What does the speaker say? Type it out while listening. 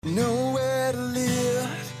Nowhere to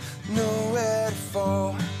live, nowhere to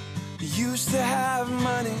fall. He used to have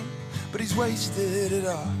money, but he's wasted it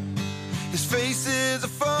all. His face is a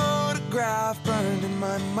photograph burned in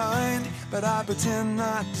my mind, but I pretend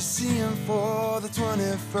not to see him for the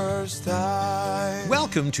 21st time.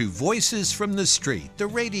 Welcome to Voices from the Street, the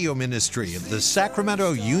radio ministry of the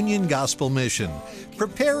Sacramento Union Gospel Mission.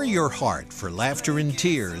 Prepare your heart for laughter and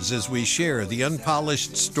tears as we share the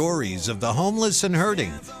unpolished stories of the homeless and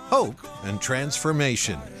hurting, hope and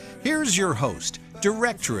transformation. Here's your host,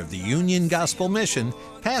 Director of the Union Gospel Mission,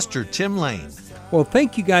 Pastor Tim Lane. Well,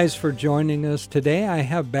 thank you guys for joining us today. I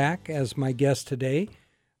have back as my guest today,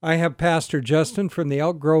 I have Pastor Justin from the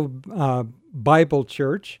Elk Grove Bible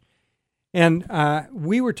Church. And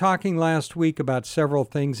we were talking last week about several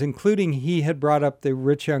things, including he had brought up the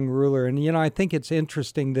rich young ruler. And, I think it's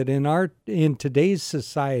interesting that in today's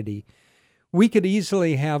society, we could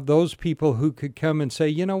easily have those people who could come and say,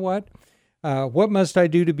 you know what must I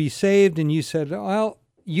do to be saved? And you said, well,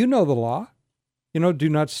 you know the law. Do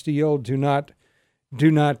not steal, do not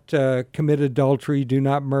commit adultery, do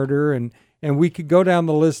not murder, and we could go down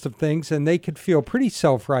the list of things, and they could feel pretty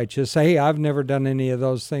self-righteous. Hey, I've never done any of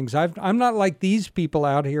those things. I'm not like these people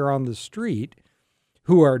out here on the street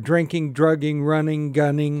who are drinking, drugging, running,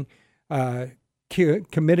 gunning,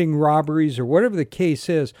 committing robberies, or whatever the case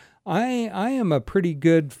is. I am a pretty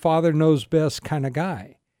good Father knows best kind of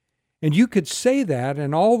guy. And you could say that,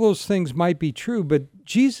 and all those things might be true, but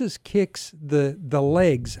Jesus kicks the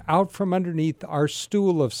legs out from underneath our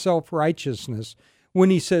stool of self-righteousness when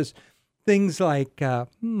he says things like, I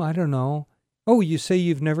don't know, oh, you say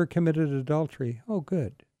you've never committed adultery. Oh,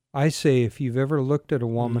 good. I say if you've ever looked at a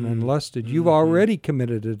woman and lusted, you've already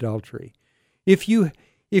committed adultery. If you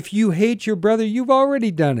hate your brother, you've already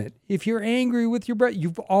done it. If you're angry with your brother,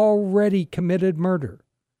 you've already committed murder.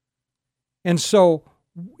 And so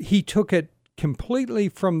he took it completely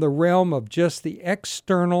from the realm of just the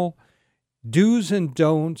external do's and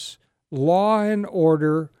don'ts, law and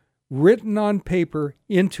order, written on paper,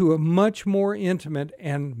 into a much more intimate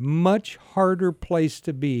and much harder place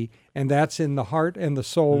to be, and that's in the heart and the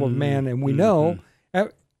soul of man. And we know,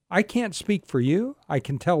 I can't speak for you, I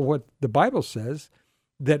can tell what the Bible says,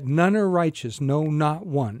 that none are righteous, no, not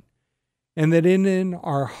one. And that in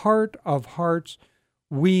our heart of hearts,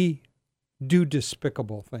 we do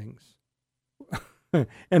despicable things.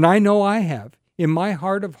 And I know I have. In my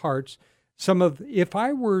heart of hearts, if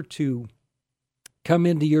I were to come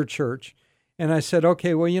into your church and I said,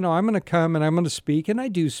 okay, well, I'm going to come and I'm going to speak, and I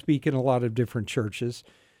do speak in a lot of different churches.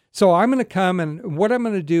 So I'm going to come, and what I'm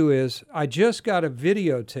going to do is I just got a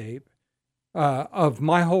videotape of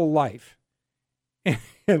my whole life.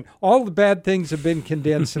 And all the bad things have been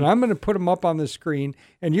condensed, and I'm going to put them up on the screen,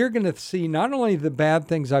 and you're going to see not only the bad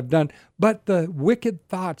things I've done, but the wicked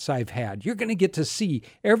thoughts I've had. You're going to get to see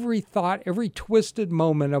every thought, every twisted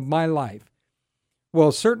moment of my life.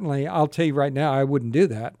 Well, certainly, I'll tell you right now, I wouldn't do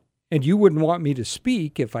that, and you wouldn't want me to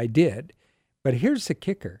speak if I did. But here's the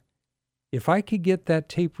kicker. If I could get that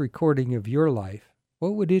tape recording of your life,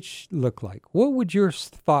 what would it look like? What would your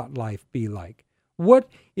thought life be like?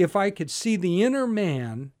 What if I could see the inner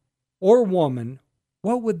man or woman?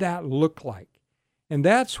 What would that look like? And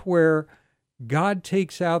that's where God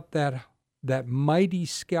takes out that mighty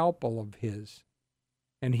scalpel of his,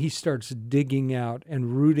 and he starts digging out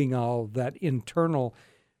and rooting all that internal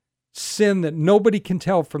sin that nobody can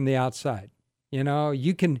tell from the outside.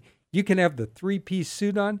 You can have the three-piece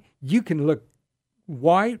suit on. You can look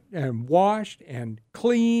white and washed and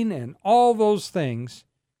clean and all those things,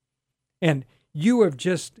 and you have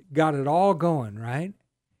just got it all going, right?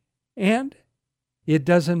 And it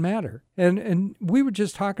doesn't matter. And we were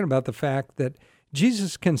just talking about the fact that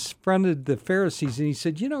Jesus confronted the Pharisees and he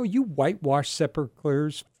said, you whitewashed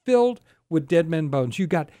sepulchres filled with dead men's bones.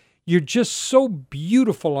 You're just so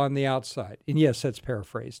beautiful on the outside. And yes, that's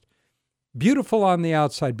paraphrased. Beautiful on the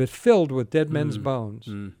outside, but filled with dead men's bones.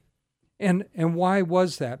 And why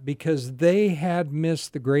was that? Because they had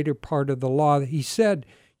missed the greater part of the law. He said,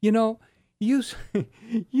 you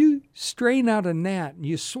strain out a gnat and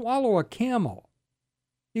you swallow a camel.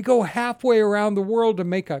 You go halfway around the world to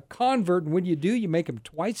make a convert, and when you do, you make him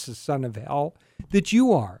twice the son of hell that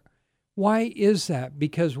you are. Why is that?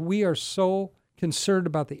 Because we are so concerned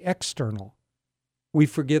about the external. We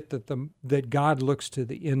forget that God looks to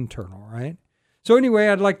the internal, right? So anyway,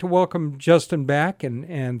 I'd like to welcome Justin back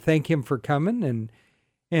and thank him for coming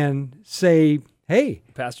and say, hey.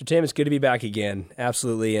 Pastor Tim, it's good to be back again.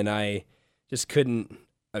 Absolutely. And I just couldn't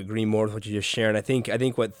agree more with what you just shared. I think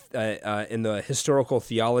what in the historical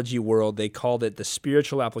theology world they called it the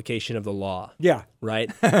spiritual application of the law. Yeah. Right?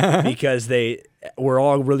 Because we're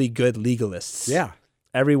all really good legalists. Yeah.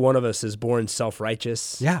 Every one of us is born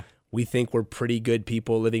self-righteous. Yeah. We think we're pretty good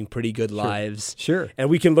people living pretty good lives. Sure. And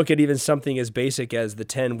we can look at even something as basic as the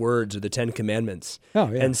 10 words or the 10 commandments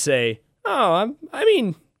and say, I'm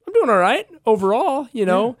doing all right overall,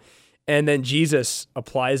 Yeah. And then Jesus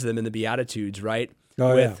applies them in the Beatitudes, right?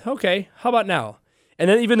 Okay, how about now? And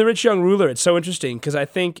then even the rich young ruler, it's so interesting because I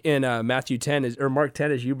think in Matthew 10 or Mark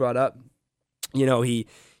 10, as you brought up, he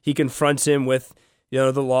confronts him with,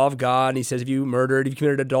 the law of God, and he says, "Have you murdered? Have you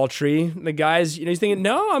committed adultery?" And the guy's, he's thinking,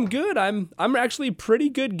 "No, I'm good. I'm actually a pretty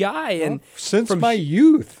good guy." And since my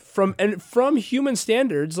youth, from human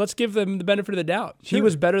standards, let's give them the benefit of the doubt. Sure. He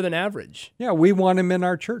was better than average. Yeah, we want him in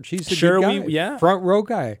our church. He's a good guy. Front row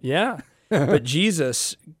guy. Yeah, but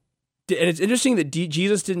Jesus, and it's interesting that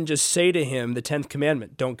Jesus didn't just say to him the 10th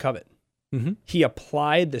commandment, "Don't covet." Mm-hmm. He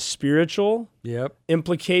applied the spiritual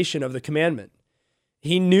implication of the commandment.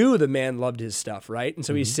 He knew the man loved his stuff, right? And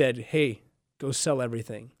so he said, "Hey, go sell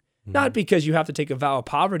everything." Not because you have to take a vow of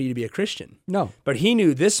poverty to be a Christian. No. But he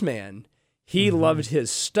knew this man, he loved his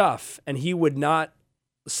stuff, and he would not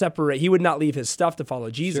leave his stuff to follow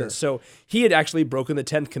Jesus. Sure. So he had actually broken the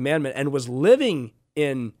 10th commandment and was living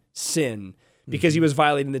in sin because he was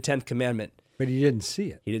violating the 10th commandment. But he didn't see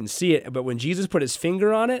it. He didn't see it. But when Jesus put his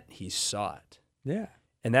finger on it, he saw it. Yeah.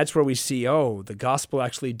 And that's where we see, the gospel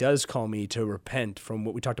actually does call me to repent from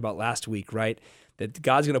what we talked about last week, right? That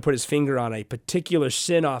God's going to put his finger on a particular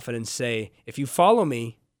sin often and say, if you follow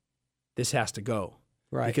me, this has to go.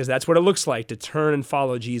 Right. Because that's what it looks like to turn and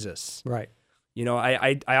follow Jesus. Right.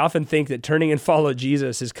 I often think that turning and follow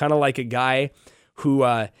Jesus is kind of like a guy who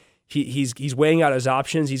he's weighing out his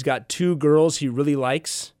options. He's got 2 girls he really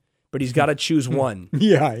likes, but he's got to choose one.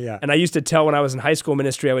 Yeah. And I used to tell when I was in high school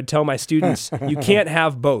ministry, I would tell my students, you can't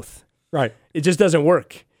have both. Right. It just doesn't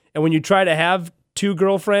work. And when you try to have 2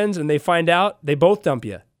 girlfriends and they find out, they both dump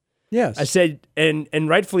you. Yes. I said, and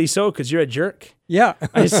rightfully so, because you're a jerk. Yeah.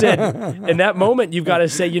 I said, in that moment, you've got to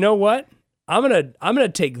say, you know what? I'm gonna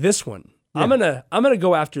take this one. Yeah. I'm gonna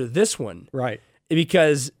go after this one. Right.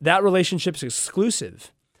 Because that relationship's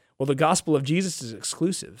exclusive. Well, the gospel of Jesus is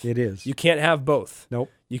exclusive. It is. You can't have both.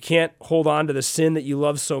 Nope. You can't hold on to the sin that you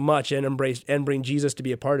love so much and embrace and bring Jesus to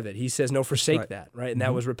be a part of it. He says, no, forsake that, right? And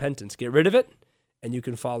that was repentance. Get rid of it, and you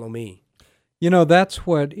can follow me. That's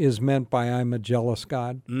what is meant by I'm a jealous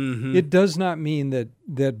God. Mm-hmm. It does not mean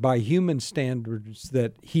that by human standards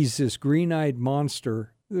that he's this green-eyed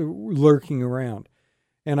monster lurking around.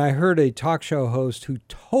 And I heard a talk show host who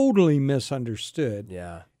totally misunderstood.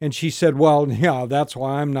 Yeah. And she said, well, yeah, that's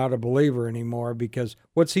why I'm not a believer anymore, because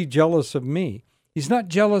what's he jealous of me? He's not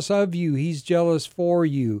jealous of you. He's jealous for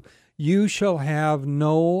you. You shall have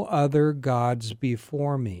no other gods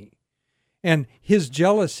before me. And his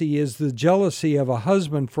jealousy is the jealousy of a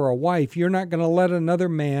husband for a wife. You're not going to let another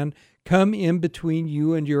man come in between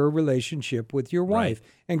you and your relationship with your wife.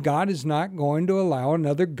 Right. And God is not going to allow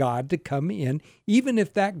another God to come in, even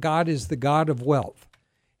if that God is the God of wealth.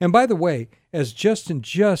 And by the way, as Justin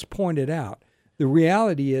just pointed out, the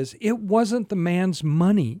reality is it wasn't the man's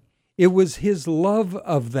money. It was his love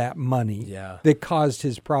of that money that caused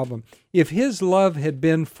his problem. If his love had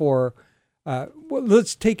been for,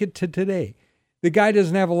 let's take it to today. The guy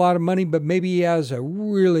doesn't have a lot of money, but maybe he has a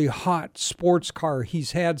really hot sports car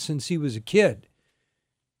he's had since he was a kid.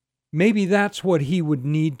 Maybe that's what he would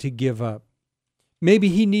need to give up. Maybe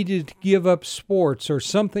he needed to give up sports or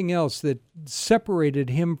something else that separated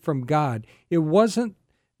him from God. It wasn't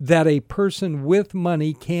that a person with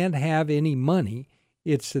money can't have any money.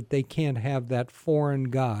 It's that they can't have that foreign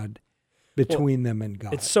God between them and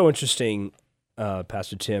God. It's so interesting,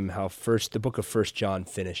 Pastor Tim, how the book of 1 John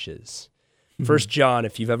finishes. 1 John,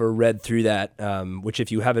 if you've ever read through that, which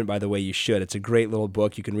if you haven't, by the way, you should. It's a great little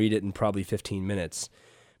book. You can read it in probably 15 minutes.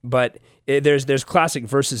 But there's classic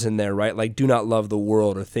verses in there, right? Like, do not love the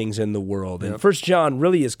world or things in the world. And 1 John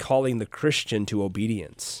really is calling the Christian to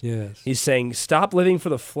obedience. Yes. He's saying, stop living for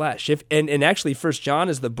the flesh. And actually, 1 John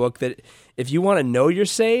is the book that if you want to know you're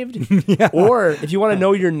saved, or if you want to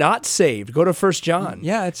know you're not saved, go to 1 John.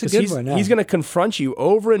 Yeah, it's a good one. He's going to confront you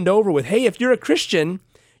over and over with, hey, if you're a Christian,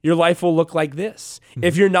 your life will look like this.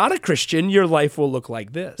 If you're not a Christian, your life will look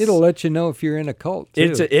like this. It'll let you know if you're in a cult,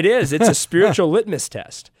 too. It is. It's a spiritual litmus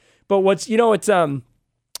test. But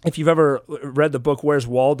if you've ever read the book Where's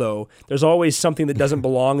Waldo, there's always something that doesn't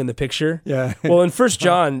belong in the picture. Yeah. Well, in 1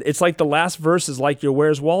 John, it's like the last verse is like your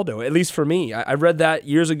Where's Waldo, at least for me. I read that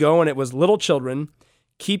years ago, and it was, little children,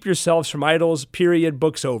 keep yourselves from idols, period,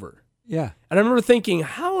 book's over. Yeah. And I remember thinking,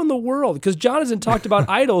 how in the world? Because John hasn't talked about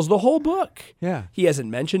idols the whole book. Yeah. He hasn't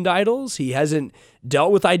mentioned idols. He hasn't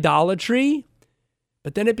dealt with idolatry.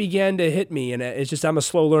 But then it began to hit me, and it's just, I'm a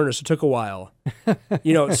slow learner, so it took a while.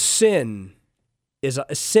 Sin is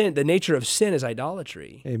sin. The nature of sin is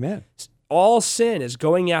idolatry. Amen. All sin is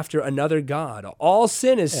going after another God. All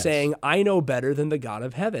sin is saying, I know better than the God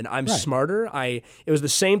of heaven. I'm smarter. It was the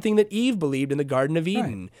same thing that Eve believed in the Garden of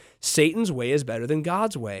Eden. Right. Satan's way is better than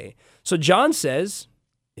God's way. So John says,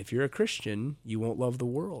 if you're a Christian, you won't love the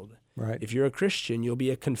world. Right. If you're a Christian, you'll be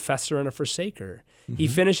a confessor and a forsaker. Mm-hmm. He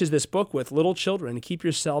finishes this book with, little children, keep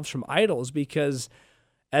yourselves from idols, because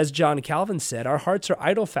as John Calvin said, our hearts are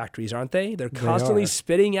idol factories, aren't they? They're constantly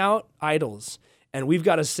spitting out idols. And we've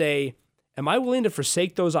got to say, am I willing to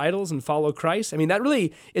forsake those idols and follow Christ? I mean, that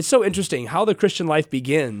really, it's so interesting. How the Christian life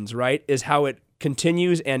begins, right, is how it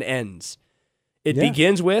continues and ends. It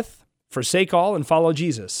begins with, forsake all and follow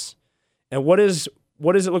Jesus. And what does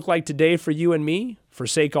it look like today for you and me?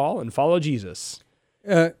 Forsake all and follow Jesus.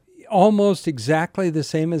 Almost exactly the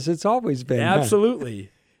same as it's always been. Absolutely. Huh?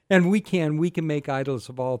 And we can make idols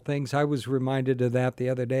of all things. I was reminded of that the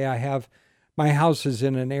other day. My house is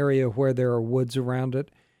in an area where there are woods around it.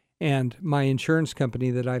 And my insurance company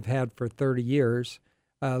that I've had for 30 years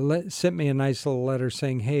sent me a nice little letter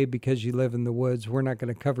saying, hey, because you live in the woods, we're not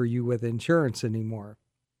going to cover you with insurance anymore.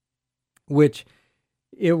 Which,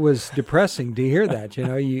 it was depressing to hear that.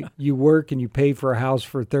 You work and you pay for a house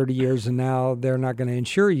for 30 years and now they're not going to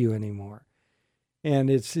insure you anymore.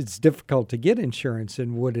 And it's difficult to get insurance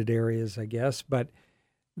in wooded areas, I guess. But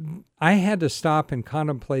I had to stop and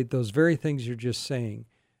contemplate those very things you're just saying,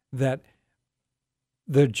 that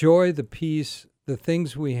the joy, the peace, the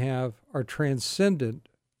things we have are transcendent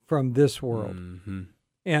from this world. Mm-hmm.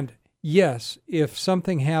 And yes, if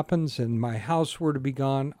something happens and my house were to be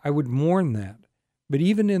gone, I would mourn that. But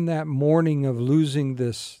even in that mourning of losing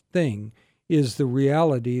this thing is the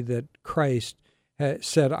reality that Christ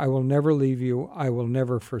said, I will never leave you, I will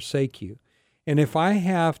never forsake you. And if I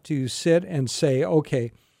have to sit and say,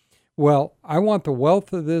 okay, well, I want the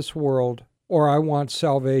wealth of this world, or I want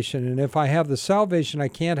salvation. And if I have the salvation, I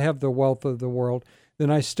can't have the wealth of the world,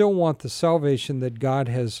 then I still want the salvation that God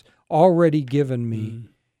has already given me. Mm.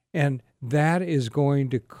 And that is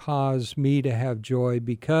going to cause me to have joy,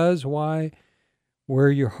 because why?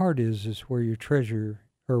 Where your heart is where your treasure,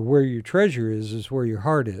 or where your treasure is where your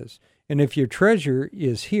heart is. And if your treasure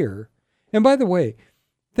is here, and by the way,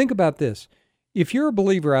 think about this. If you're a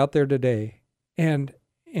believer out there today, and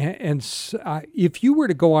if you were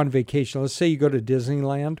to go on vacation, let's say you go to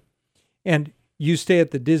Disneyland and you stay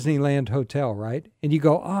at the Disneyland hotel, right? And you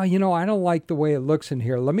go, I don't like the way it looks in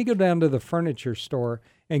here. Let me go down to the furniture store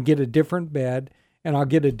and get a different bed, and I'll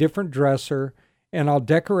get a different dresser, and I'll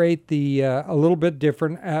decorate a little bit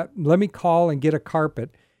different. Let me call and get a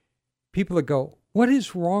carpet. People that go, what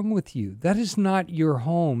is wrong with you? That is not your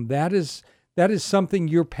home. That is something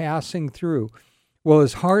you're passing through. Well,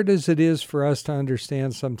 as hard as it is for us to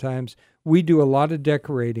understand sometimes, we do a lot of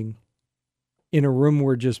decorating in a room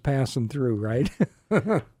we're just passing through, right?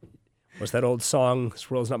 What's that old song,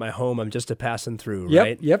 "This world's not my home, I'm just a passing through,"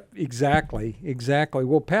 right? Yep, exactly.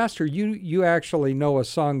 Well, Pastor, you actually know a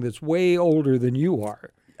song that's way older than you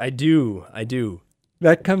are. I do.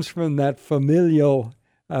 That comes from that familial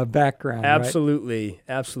background, Absolutely, right?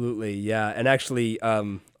 Absolutely, yeah. And actually,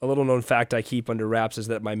 a little known fact I keep under wraps is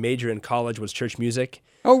that my major in college was church music.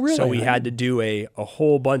 Oh, really? So we had to do a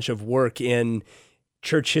whole bunch of work in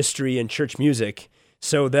church history and church music.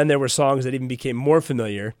 So then there were songs that even became more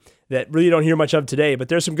familiar that really don't hear much of today, but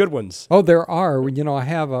there's some good ones. Oh, there are. I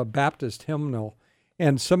have a Baptist hymnal,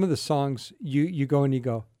 and some of the songs you go and you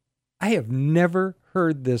go, I have never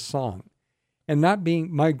heard this song. And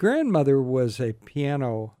my grandmother was a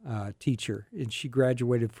piano teacher, and she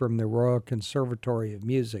graduated from the Royal Conservatory of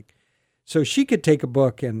Music. So she could take a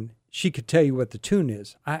book and she could tell you what the tune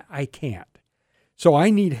is. I can't. So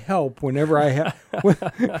I need help whenever I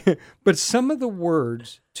have. But some of the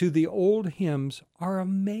words to the old hymns are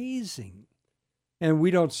amazing. And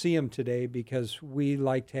we don't see them today because we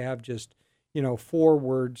like to have just, 4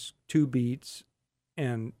 words, 2 beats,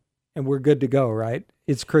 and we're good to go, right?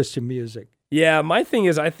 It's Christian music. Yeah, my thing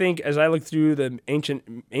is, I think as I look through the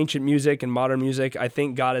ancient music and modern music, I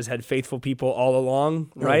think God has had faithful people all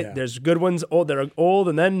along, right? Oh, yeah. There's good ones that are old,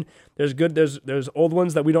 and then there's old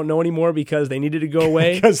ones that we don't know anymore because they needed to go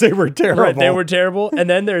away. Because they were terrible. Right, they were terrible. And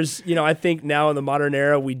then there's, I think now in the modern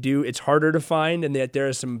era, it's harder to find, and that there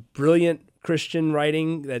is some brilliant Christian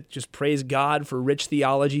writing that just praise God for rich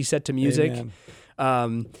theology set to music.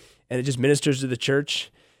 And it just ministers to the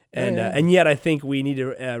church. And yet I think we need to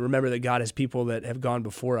remember that God has people that have gone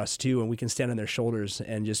before us too, and we can stand on their shoulders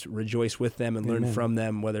and just rejoice with them and learn from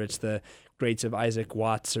them, whether it's the greats of Isaac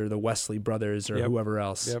Watts or the Wesley brothers or whoever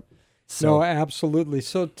else. Yep. No, absolutely.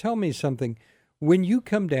 So tell me something. When you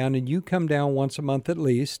come down, and you come down once a month at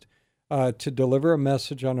least, to deliver a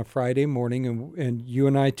message on a Friday morning, and you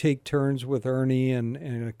and I take turns with Ernie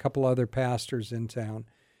and a couple other pastors in town.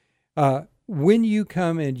 When you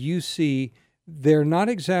come and you see they're not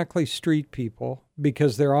exactly street people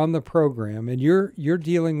because they're on the program, and you're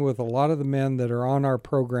dealing with a lot of the men that are on our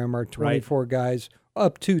program are 24 guys,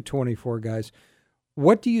 up to 24 guys.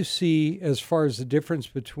 What do you see as far as the difference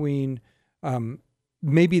between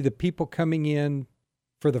maybe the people coming in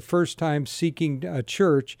for the first time seeking a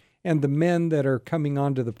church and the men that are coming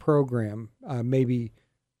onto the program, maybe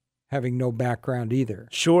having no background either?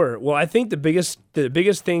 Sure. Well, I think the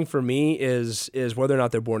biggest thing for me is whether or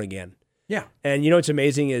not they're born again. Yeah. And what's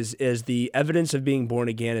amazing is the evidence of being born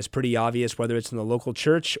again is pretty obvious, whether it's in the local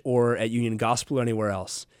church or at Union Gospel or anywhere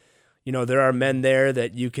else. There are men there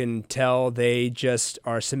that you can tell they just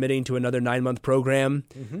are submitting to another 9-month program,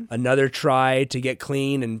 another try to get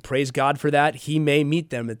clean, and praise God for that. He may meet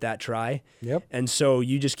them at that try. Yep. And so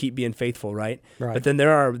you just keep being faithful, right? But then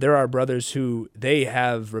there are brothers who they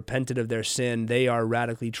have repented of their sin. They are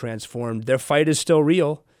radically transformed. Their fight is still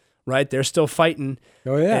real, right? They're still fighting.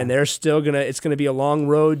 Oh, yeah. And they're still it's going to be a long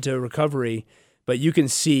road to recovery. But you can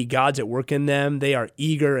see God's at work in them. They are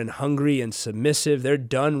eager and hungry and submissive. They're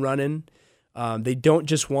done running. They don't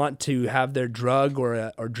just want to have their drug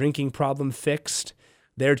or drinking problem fixed.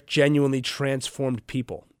 They're genuinely transformed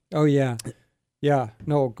people. Oh, yeah. Yeah.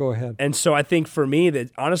 No, go ahead. And so I think for me that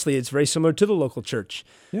honestly, it's very similar to the local church.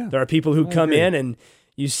 Yeah. There are people who come in and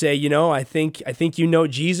you say, I think you know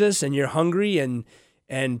Jesus and you're hungry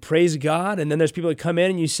and praise God. And then there's people that come in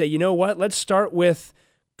and you say, you know what? Let's start with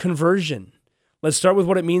conversion. Let's start with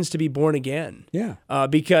what it means to be born again. Yeah.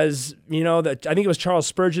 Because, I think it was Charles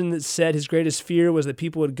Spurgeon that said his greatest fear was that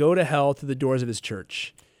people would go to hell through the doors of his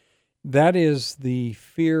church. That is the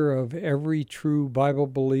fear of every true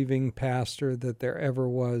Bible-believing pastor that there ever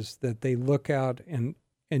was, that they look out, and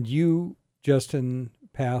you, Justin,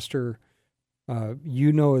 pastor,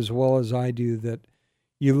 as well as I do, that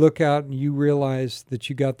you look out and you realize that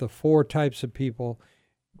you got the 4 types of people.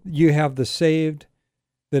 You have the saved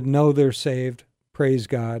that know they're saved, praise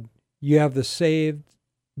God. You have the saved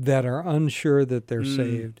that are unsure that they're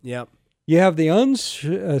saved. Yep. You have the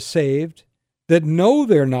unsaved that know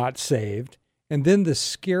they're not saved. And then the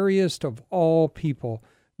scariest of all people,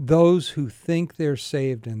 those who think they're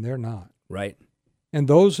saved and they're not. Right. And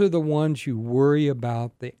those are the ones you worry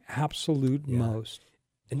about the absolute most.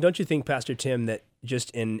 And don't you think, Pastor Tim, that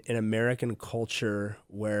just in American culture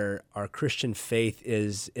where our Christian faith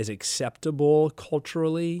is acceptable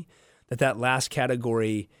culturally, that last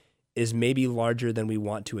category is maybe larger than we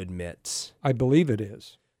want to admit? I believe it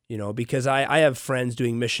is. Because I have friends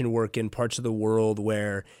doing mission work in parts of the world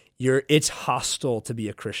where it's hostile to be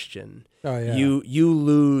a Christian. Oh, yeah. You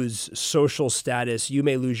lose social status. You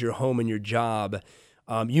may lose your home and your job.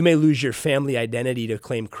 You may lose your family identity to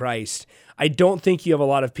claim Christ. I don't think you have a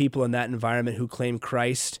lot of people in that environment who claim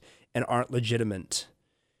Christ and aren't legitimate.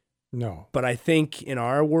 No. But I think in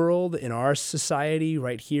our world, in our society,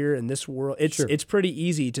 right here in this world, it's pretty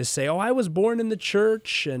easy to say, I was born in the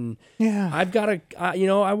church and I've got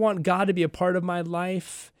I want God to be a part of my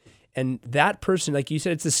life. And that person, like you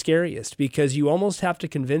said, it's the scariest because you almost have to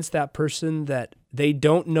convince that person that they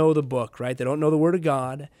don't know the book, right? They don't know the Word of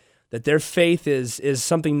God, that their faith is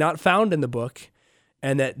something not found in the book,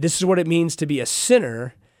 and that this is what it means to be a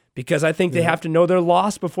sinner, because I think they have to know they're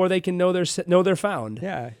lost before they can know they're found.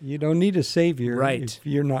 Yeah, you don't need a savior, right? If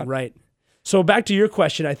you're not right. So back to your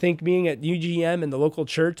question, I think being at UGM and the local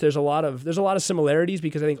church, there's a lot of similarities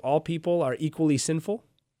because I think all people are equally sinful.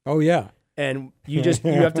 Oh yeah. And you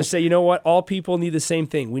have to say, you know what? All people need the same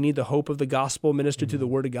thing. We need the hope of the gospel ministered through the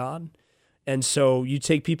Word of God. And so you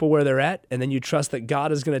take people where they're at, and then you trust that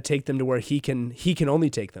God is going to take them to where He can only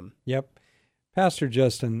take them. Yep. Pastor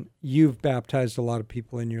Justin, you've baptized a lot of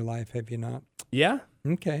people in your life, have you not? Yeah.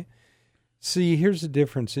 Okay. See, here's the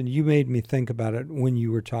difference, and you made me think about it when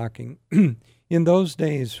you were talking. In those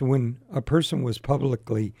days, when a person was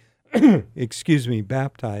publicly,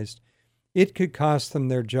 baptized, it could cost them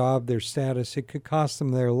their job, their status. It could cost them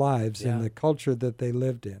their lives in the culture that they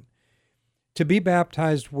lived in. To be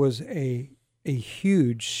baptized was a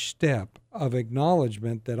huge step of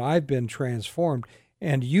acknowledgement that I've been transformed,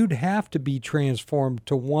 and you'd have to be transformed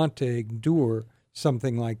to want to endure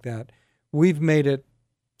something like that. We've made it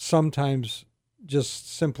sometimes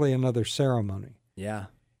just simply another ceremony. Yeah.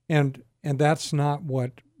 And And that's not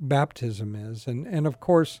what baptism is. And of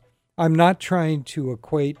course, I'm not trying to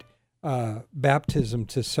equate baptism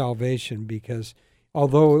to salvation, because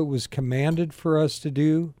although it was commanded for us to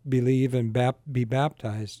do, believe and be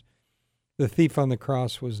baptized, the thief on the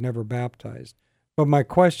cross was never baptized. But my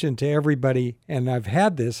question to everybody, and I've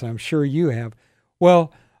had this, I'm sure you have,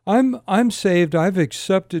 well, I'm saved, I've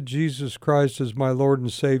accepted Jesus Christ as my Lord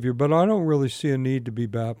and Savior, but I don't really see a need to be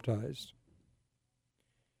baptized.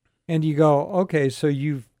 And you go, okay, so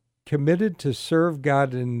you've committed to serve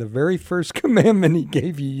God in the very first commandment he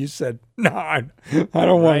gave you. You said, no, I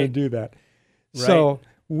don't want to do that. Right. So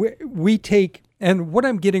we take, and what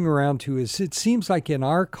I'm getting around to is it seems like in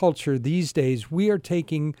our culture these days, we are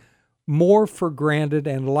taking more for granted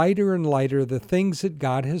and lighter the things that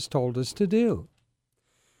God has told us to do.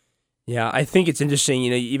 Yeah, I think it's interesting,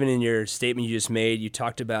 even in your statement you just made, you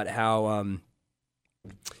talked about how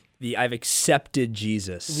I've accepted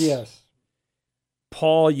Jesus. Yes.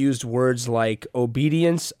 Paul used words like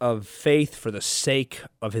obedience of faith for the sake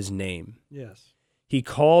of his name. Yes. He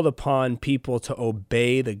called upon people to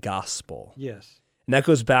obey the gospel. Yes. And that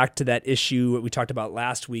goes back to that issue that we talked about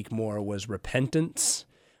last week more, was repentance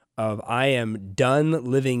of I am done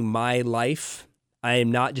living my life. I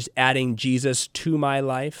am not just adding Jesus to my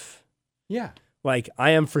life. Yeah. Like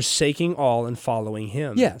I am forsaking all and following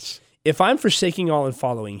him. Yes. If I'm forsaking all and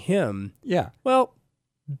following him, yeah. Well,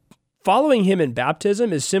 following him in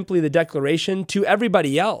baptism is simply the declaration to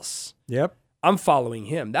everybody else. Yep. I'm following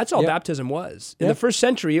him. That's all baptism was. In the first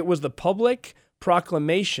century, it was the public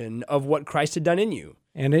proclamation of what Christ had done in you.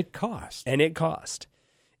 And it cost.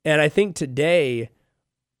 And I think today,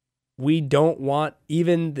 we don't want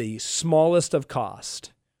even the smallest of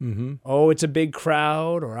cost. Mm-hmm. Oh, it's a big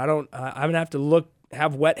crowd, or I'm going to have to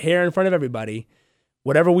have wet hair in front of everybody.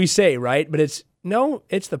 Whatever we say, right? But it's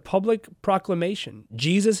the public proclamation.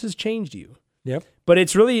 Jesus has changed you. Yep. But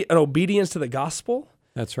it's really an obedience to the gospel.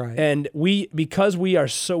 That's right. And because we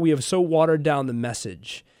have so watered down the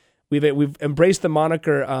message, we've embraced the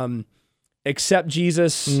moniker, accept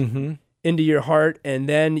Jesus into your heart, and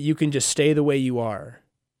then you can just stay the way you are.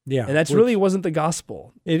 Yeah. And that's really wasn't the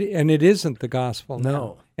gospel. It isn't the gospel.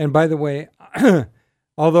 No. And by the way,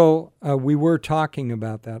 although we were talking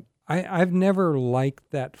about that, I've never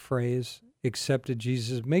liked that phrase, accepted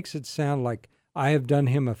Jesus. It makes it sound like I have done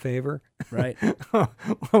him a favor. Right.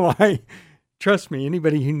 Well, trust me,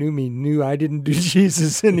 anybody who knew me knew I didn't do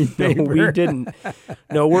Jesus any favor. No, we didn't.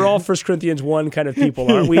 No, we're all 1 Corinthians 1 kind of people,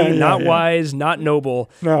 aren't we? Not wise, not noble,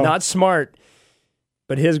 not smart,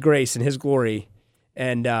 but his grace and his glory.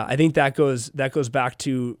 And I think that goes back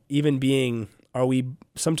to even being,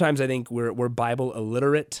 sometimes I think we're Bible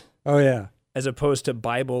illiterate. Oh, yeah. As opposed to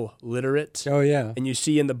Bible literate. Oh, yeah. And you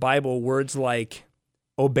see in the Bible words like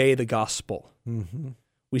obey the gospel. Mm-hmm.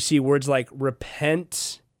 We see words like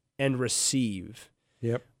repent and receive.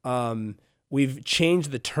 Yep. We've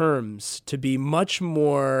changed the terms to be much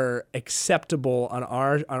more acceptable on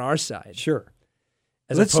our side. Sure.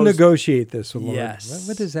 Let's negotiate this a little. Yes.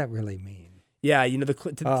 What does that really mean? Yeah,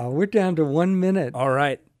 we're down to 1 minute. All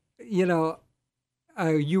right. You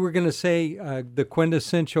were going to say the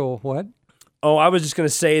quintessential what? Oh, I was just going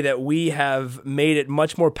to say that we have made it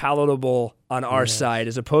much more palatable on our side.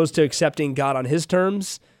 As opposed to accepting God on his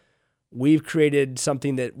terms, we've created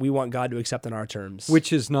something that we want God to accept on our terms.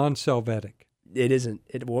 Which is non-salvific. It isn't.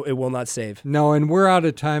 It will not save. No, and we're out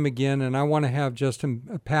of time again, and I want to have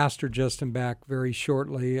Pastor Justin back very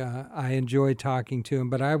shortly. I enjoy talking to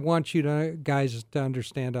him, but I want you guys to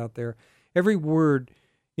understand out there, every word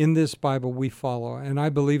in this Bible we follow, and I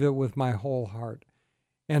believe it with my whole heart.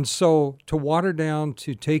 And so to water down,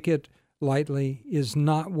 to take it lightly, is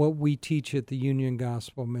not what we teach at the Union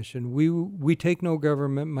Gospel Mission. We take no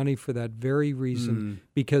government money for that very reason,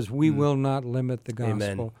 because we will not limit the gospel.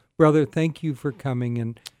 Amen. Brother, thank you for coming.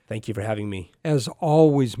 And thank you for having me. As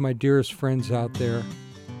always, my dearest friends out there,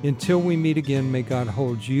 until we meet again, may God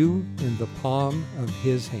hold you in the palm of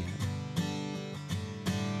his hand.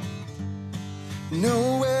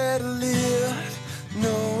 Nowhere to live,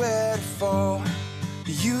 nowhere to fall.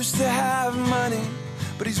 He used to have money,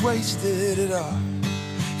 but he's wasted it all.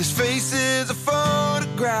 His face is a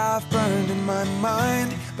photograph burned in my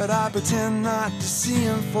mind, but I pretend not to see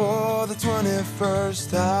him for the 21st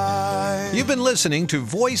time. You've been listening to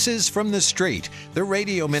Voices from the Street, the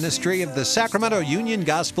radio ministry of the Sacramento Union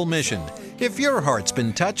Gospel Mission. If your heart's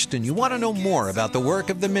been touched and you want to know more about the work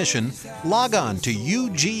of the mission, log on to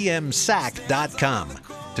ugmsac.com.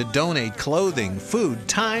 To donate clothing, food,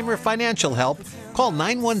 time, or financial help, call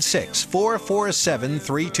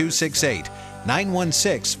 916-447-3268.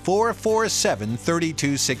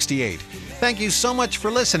 916-447-3268. Thank you so much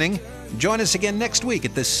for listening. Join us again next week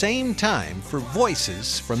at the same time for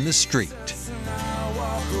Voices from the Street. I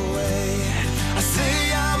walk away. I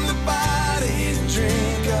say I'm the body and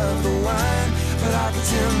drink of the wine, but I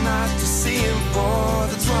pretend not to see him for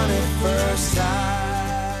the 21st time.